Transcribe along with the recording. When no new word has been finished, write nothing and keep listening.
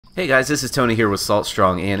Hey guys, this is Tony here with Salt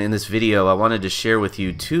Strong, and in this video I wanted to share with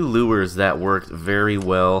you two lures that worked very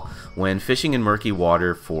well when fishing in murky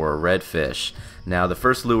water for redfish. Now the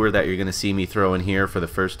first lure that you're going to see me throw in here for the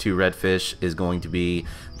first two redfish is going to be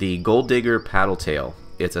the Gold Digger Paddle Tail.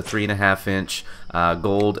 It's a 3.5 inch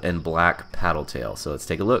gold and black paddle tail, so let's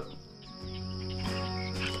take a look.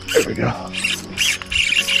 There we go.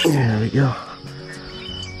 There we go.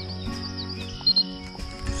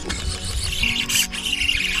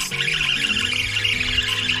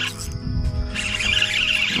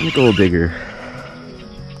 Gold digger.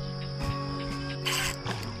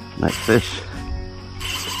 Nice fish.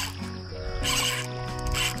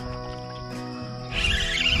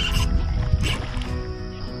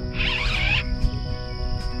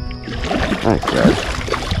 Nice red.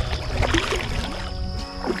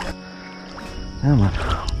 Come on.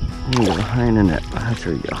 Ooh, behind the net.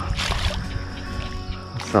 There we go.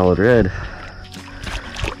 Solid red.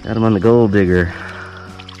 Got him on the gold digger.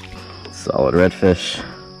 Solid redfish.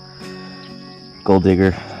 Gold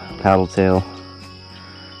digger, paddle tail,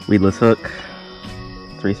 weedless hook,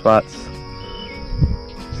 3 spots.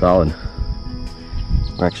 Solid.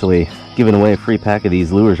 We're actually giving away a free pack of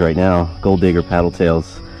these lures right now, gold digger paddle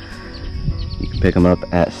tails. You can pick them up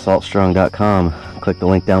at saltstrong.com. Click the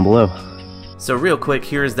link down below. So real quick,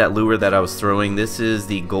 here's that lure that I was throwing. This is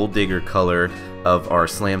the Gold Digger color of our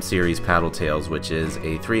Slam Series paddle tails, which is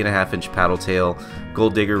a 3.5 inch paddle tail.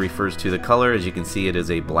 Gold Digger refers to the color. As you can see, it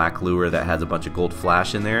is a black lure that has a bunch of gold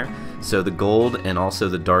flash in there. So the gold and also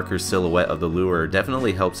the darker silhouette of the lure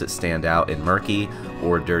definitely helps it stand out in murky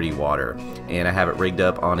or dirty water. And I have it rigged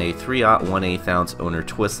up on a 3/0 1/8 ounce owner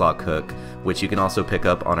twist lock hook, which you can also pick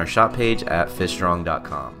up on our shop page at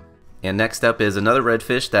fishstrong.com. And next up is another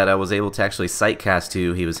redfish that I was able to actually sight cast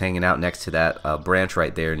to. He was hanging out next to that branch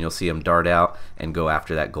right there, and you'll see him dart out and go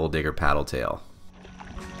after that Gold Digger paddle tail.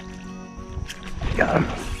 Got him.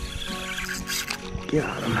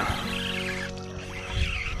 Got him.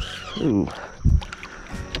 Ooh.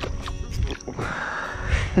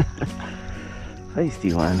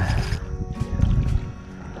 Feisty one.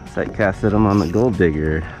 Sight casted him on the Gold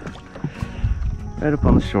Digger. Right up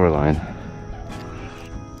on the shoreline.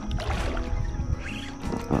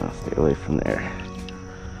 Stay away from there.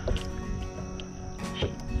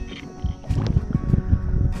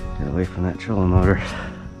 Get away from that trolling motor.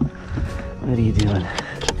 What are you doing?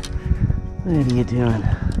 What are you doing?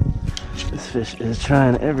 This fish is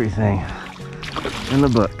trying everything in the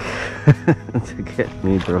book to get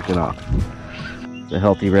me broken off. It's a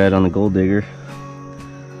healthy red on the Gold Digger.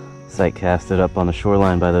 Sight casted up on the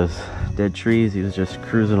shoreline by those dead trees. He was just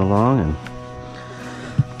cruising along and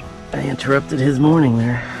I interrupted his morning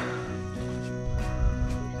there.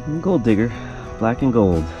 And Gold Digger, black and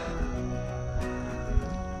gold.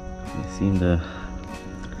 They seem to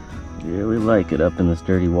really like it up in this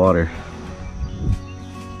dirty water.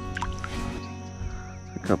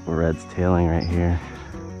 A couple reds tailing right here.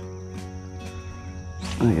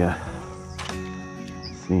 Oh yeah,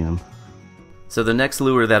 see him. So the next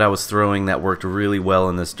lure that I was throwing that worked really well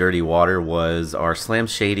in this dirty water was our Slam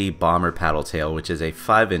Shady Bomber paddle tail, which is a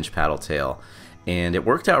 5 inch paddle tail. And it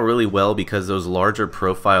worked out really well because those larger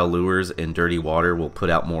profile lures in dirty water will put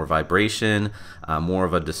out more vibration, more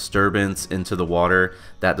of a disturbance into the water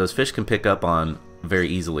that those fish can pick up on very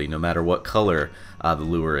easily, no matter what color the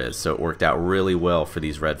lure is. So it worked out really well for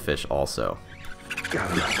these redfish also. Got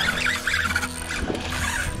him.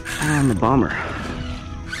 And the bomber.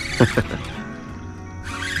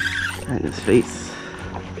 Right in his face.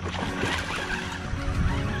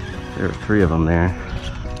 There are 3 of them there.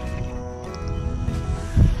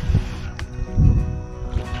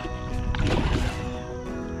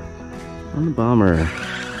 On the bomber.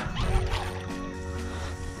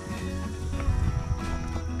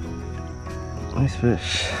 Nice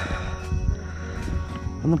fish.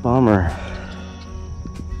 On the bomber.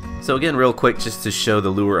 So again, real quick, just to show the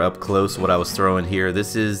lure up close what I was throwing here,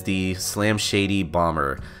 this is the Slam Shady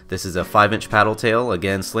Bomber. This is a 5 inch paddle tail.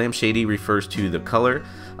 Again, Slam Shady refers to the color.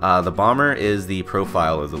 The bomber is the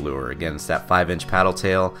profile of the lure. Again, it's that 5 inch paddle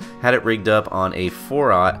tail. Had it rigged up on a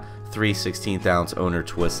 4/0 3/16 ounce owner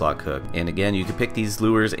twist lock hook. And again, you can pick these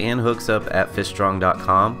lures and hooks up at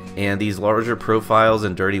fishstrong.com. And these larger profiles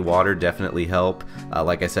in dirty water definitely help,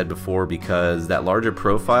 like I said before, because that larger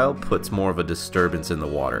profile puts more of a disturbance in the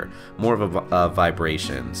water, more of a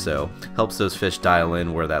vibration, so helps those fish dial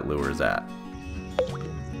in where that lure is at.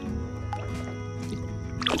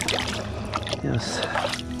 Yes.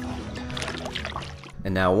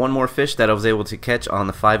 And now one more fish that I was able to catch on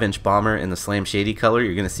the 5 inch bomber in the Slam Shady color.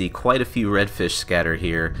 You're going to see quite a few redfish scatter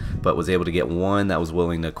here, but was able to get one that was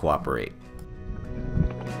willing to cooperate.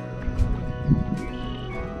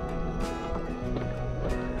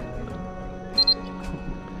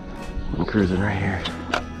 cruising right here.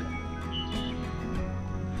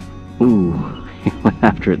 Ooh, he went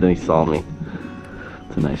after it, then he saw me.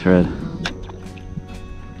 It's a nice red.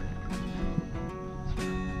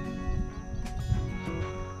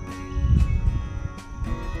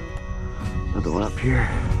 Another one up here.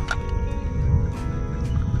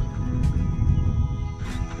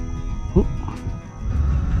 Oop.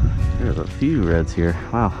 There's a few reds here.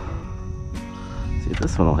 Wow. Let's see if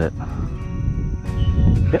this one will hit.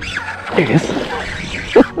 Yep, there it is.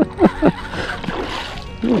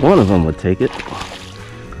 One of them would take it.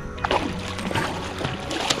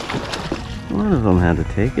 One of them had to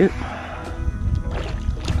take it.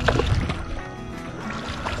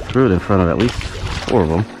 Threw it in front of at least 4 of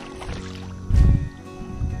them.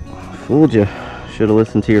 Fooled you. Should have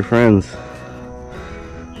listened to your friends.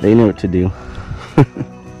 They knew what to do.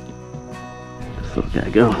 This little guy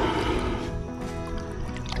go.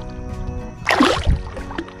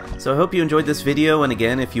 So I hope you enjoyed this video, and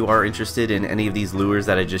again, if you are interested in any of these lures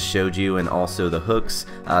that I just showed you and also the hooks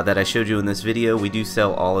that I showed you in this video, we do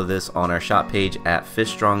sell all of this on our shop page at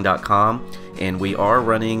fishstrong.com, and we are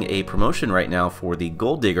running a promotion right now for the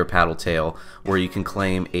Gold Digger paddle tail where you can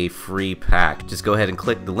claim a free pack. Just go ahead and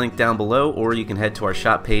click the link down below, or you can head to our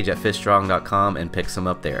shop page at fishstrong.com and pick some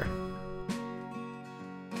up there.